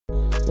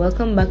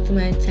Welcome back to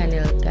my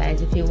channel,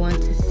 guys. If you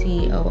want to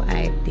see how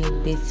I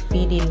did this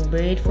feed-in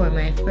braid for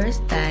my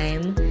first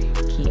time,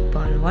 keep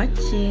on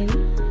watching.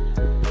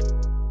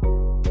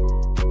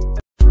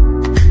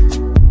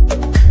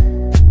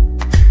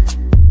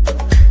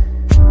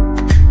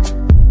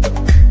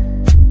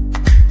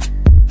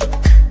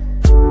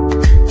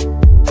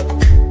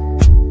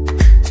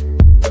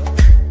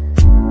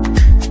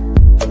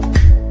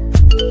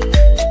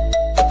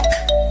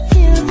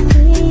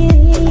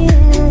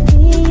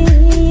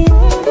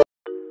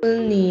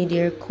 Need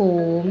your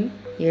comb,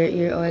 your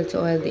ear oil to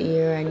oil the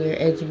ear, and your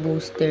edge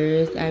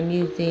boosters. I'm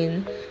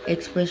using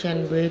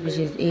expression braid, which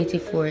is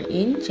 84"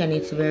 and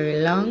it's very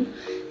long,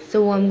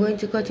 so I'm going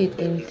to cut it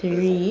in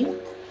 3.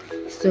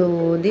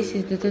 So this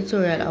is the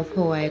tutorial of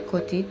how I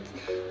cut it.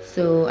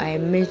 So I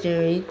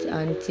measure it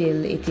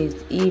until it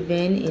is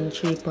even in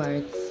 3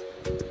 parts.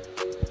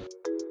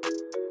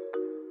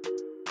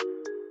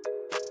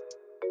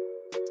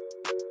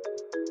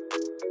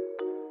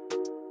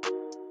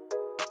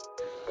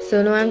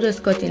 So now I'm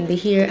just cutting the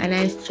hair and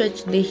I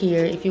stretch the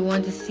hair. If you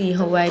want to see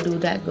how I do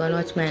that, go and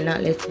watch my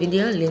knotless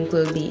video. Link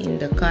will be in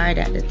the card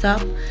at the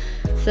top.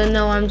 So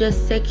now I'm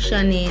just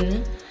sectioning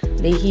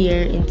the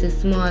hair into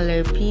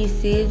smaller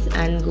pieces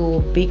and go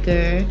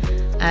bigger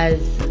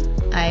as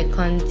I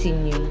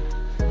continue,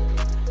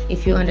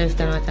 if you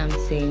understand what I'm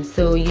saying.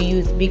 So you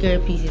use bigger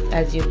pieces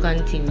as you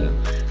continue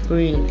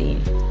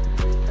braiding.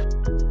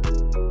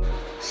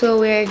 So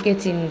we're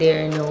getting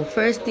there now.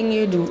 First thing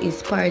you do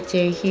is part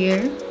your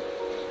hair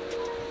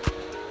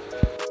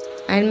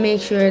and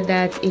make sure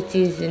that it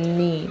is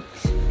neat.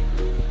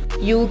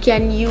 You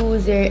can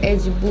use your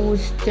edge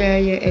booster,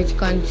 your edge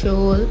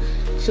control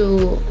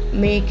to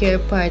make your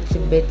parts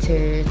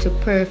better, to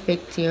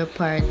perfect your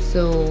parts,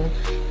 so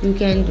you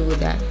can do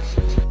that.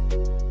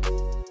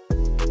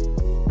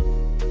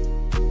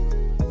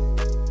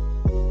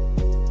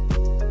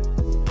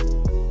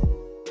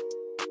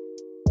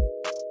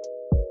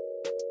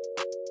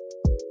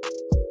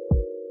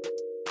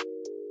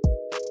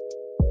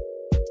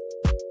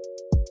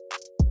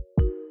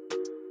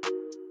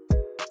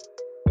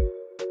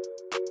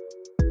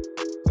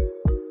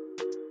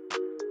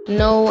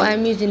 Now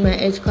I'm using my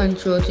edge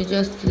control to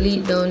just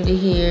lead down the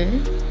hair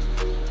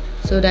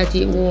so that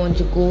it won't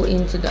go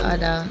into the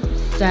other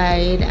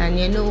side, and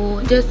you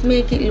know, just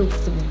make it look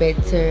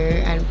better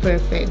and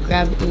perfect.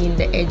 Grab in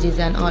the edges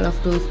and all of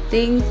those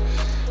things.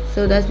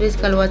 So that's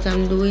basically what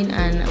I'm doing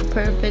and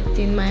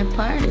perfecting my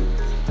part.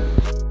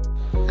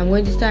 I'm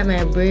going to start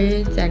my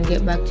braids and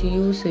get back to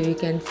you so you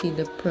can see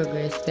the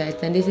progress, guys.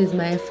 And this is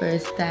my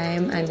first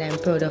time and I'm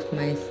proud of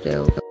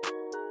myself.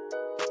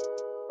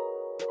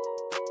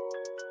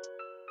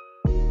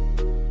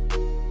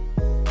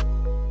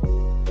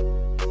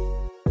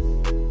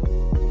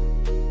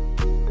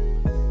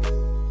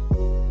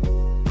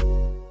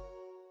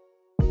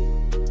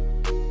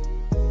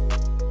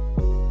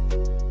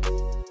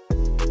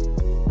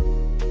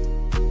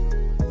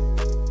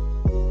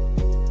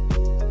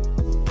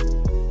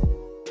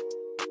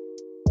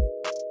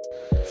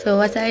 So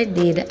what I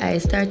did, I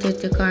started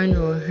to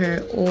cornrow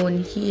her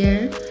own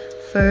hair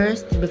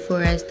first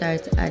before I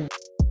start adding.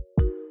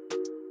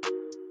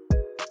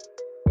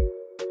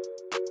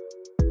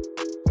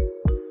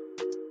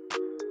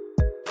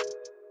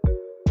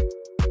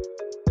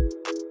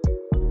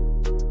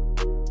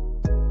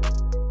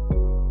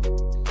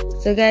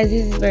 So guys,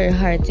 this is very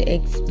hard to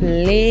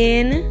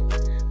explain,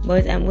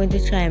 but I'm going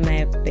to try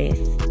my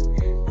best.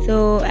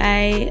 So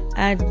I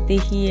add the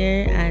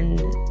hair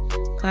and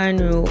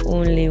cornrow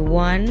only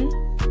one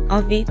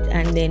of it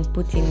and then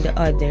put in the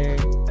other.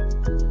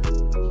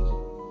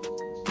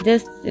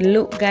 Just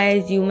look,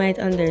 guys, you might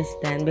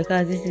understand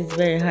because this is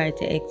very hard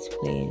to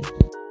explain.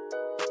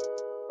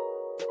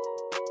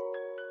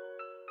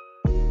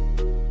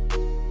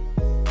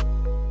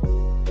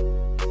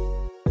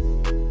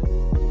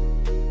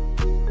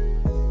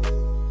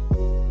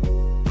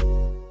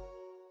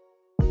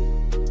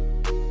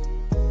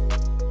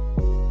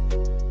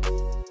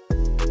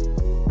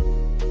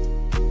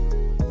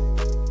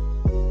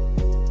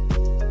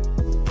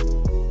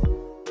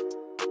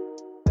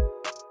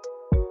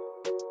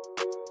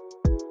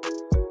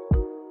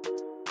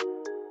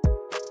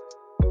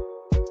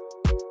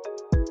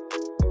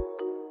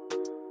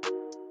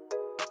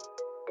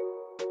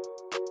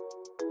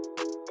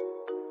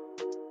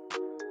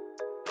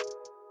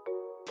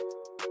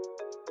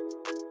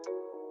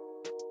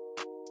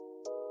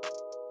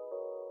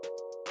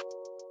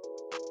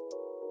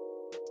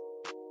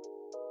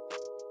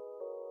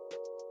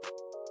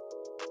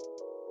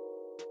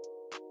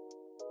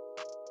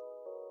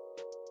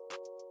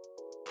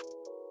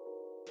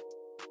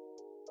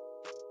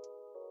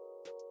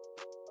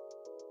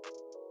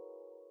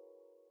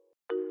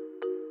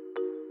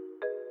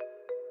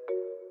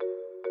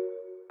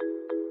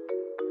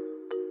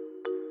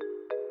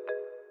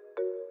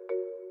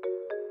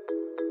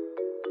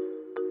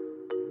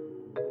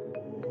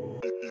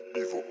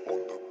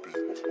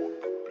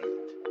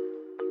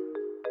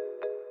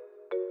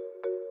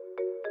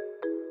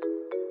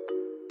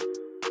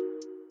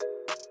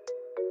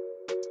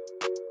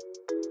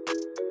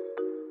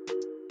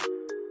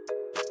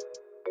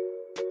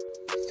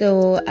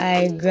 So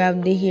I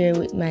grab the hair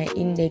with my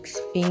index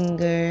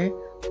finger,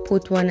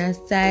 put one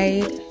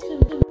aside,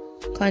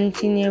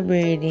 continue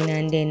braiding,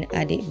 and then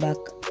add it back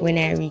when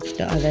I reach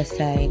the other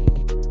side.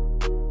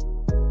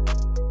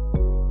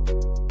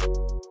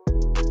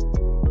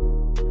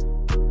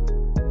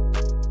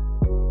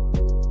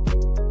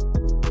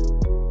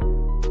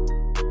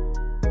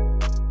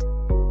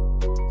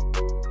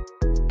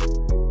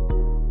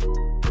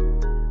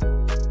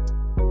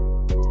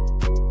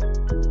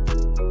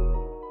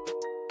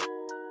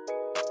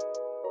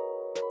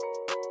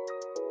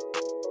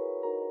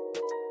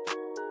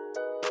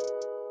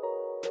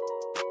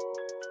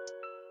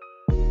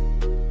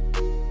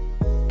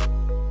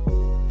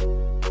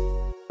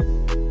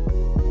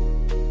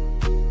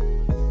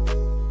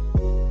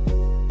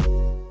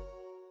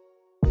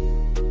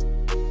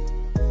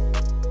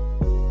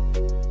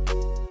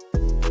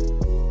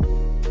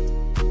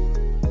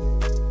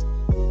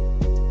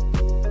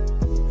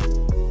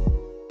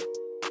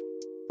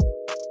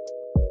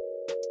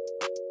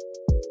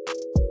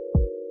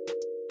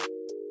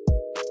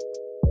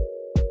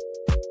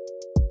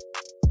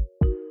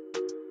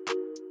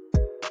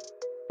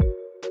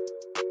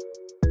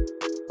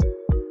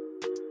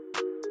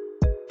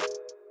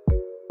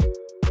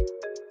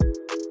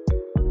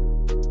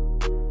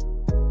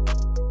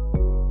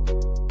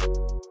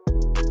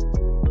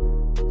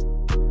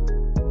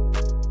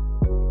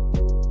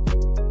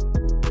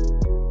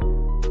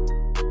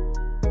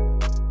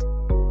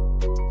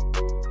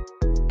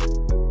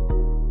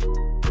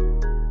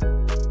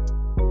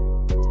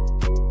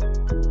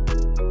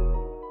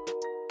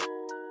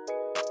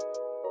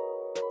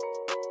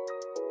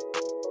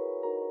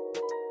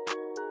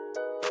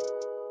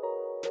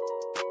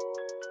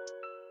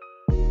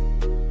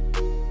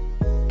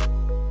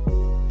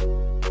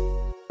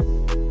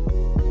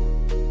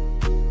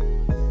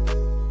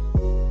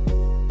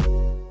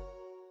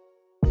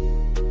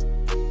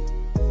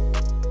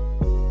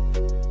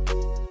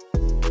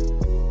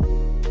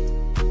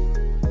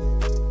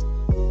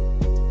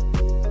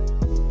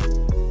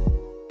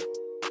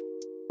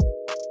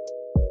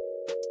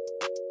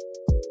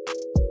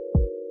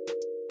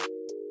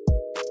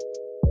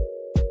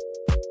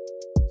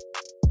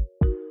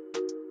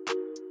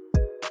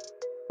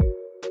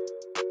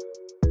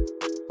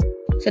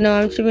 So now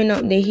I'm trimming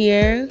up the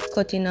hair,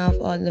 cutting off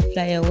all the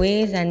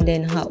flyaways, and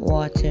then hot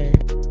water.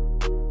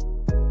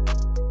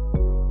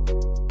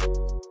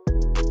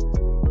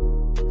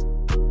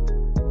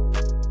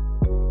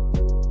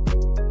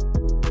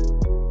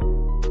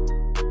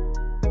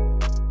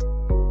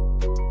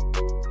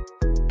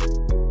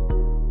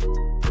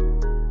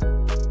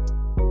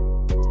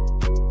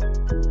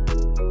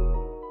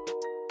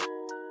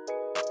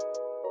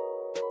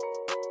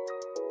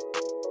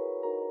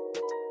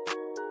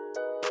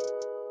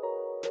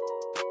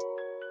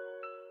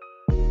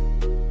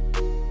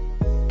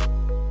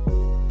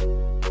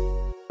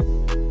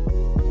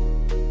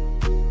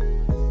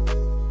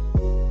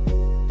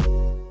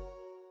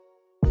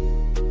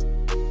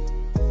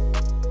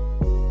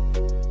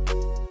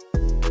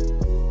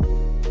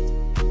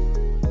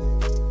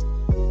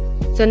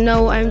 So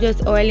now I'm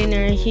just oiling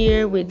her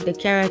hair with the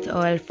carrot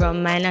oil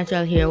from My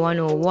Natural Hair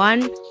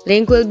 101.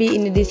 Link will be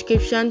in the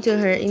description to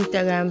her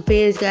Instagram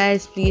page,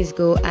 guys. Please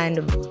go and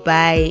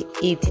buy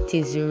it. It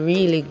is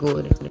really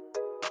good.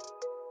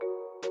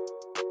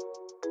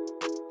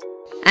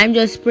 I'm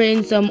just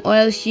spraying some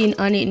oil sheen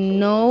on it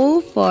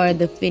now for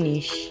the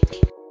finish.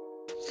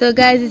 So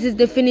guys, this is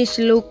the finished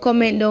look.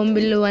 Comment down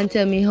below and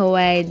tell me how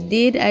I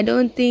did. I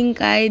don't think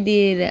I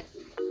did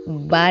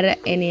bad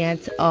any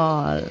at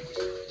all.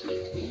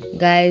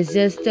 Guys,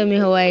 just tell me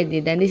how I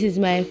did, and this is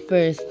my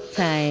first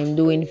time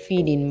doing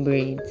feed-in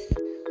braids.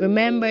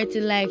 Remember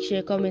to like,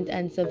 share, comment,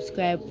 and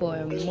subscribe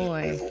for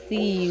more.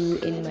 See you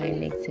in my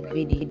next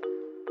video.